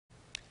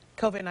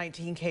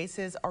COVID-19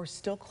 cases are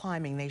still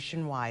climbing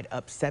nationwide,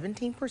 up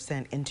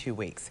 17% in 2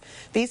 weeks.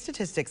 These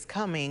statistics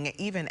coming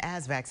even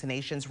as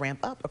vaccinations ramp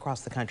up across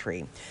the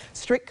country.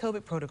 Strict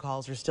COVID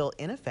protocols are still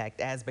in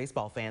effect as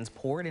baseball fans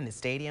poured into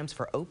stadiums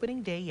for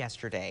opening day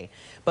yesterday.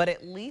 But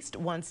at least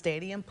one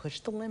stadium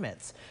pushed the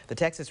limits. The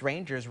Texas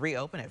Rangers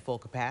reopened at full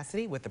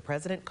capacity, with the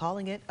president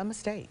calling it a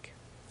mistake.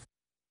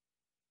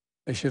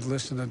 They should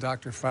listen to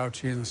Dr.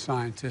 Fauci and the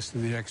scientists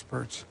and the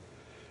experts.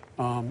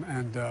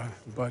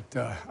 But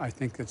I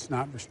think it's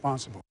not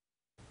responsible.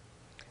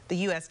 The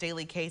U.S.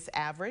 daily case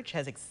average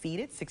has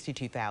exceeded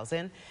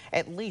 62,000.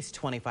 At least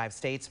 25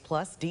 states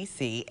plus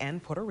D.C.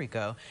 and Puerto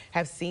Rico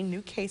have seen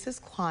new cases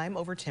climb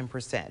over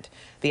 10%.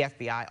 The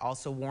FBI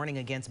also warning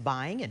against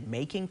buying and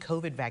making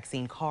COVID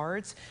vaccine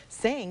cards,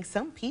 saying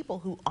some people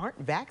who aren't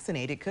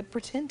vaccinated could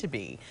pretend to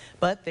be.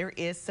 But there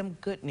is some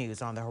good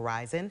news on the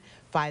horizon.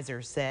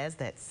 Pfizer says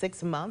that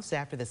 6 months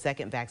after the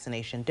second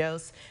vaccination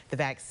dose, the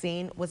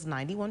vaccine was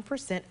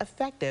 91%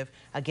 effective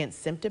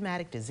against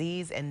symptomatic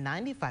disease and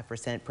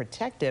 95%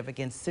 protective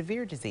against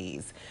severe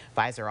disease.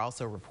 Pfizer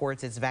also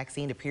reports its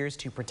vaccine appears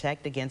to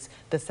protect against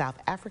the South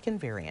African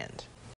variant.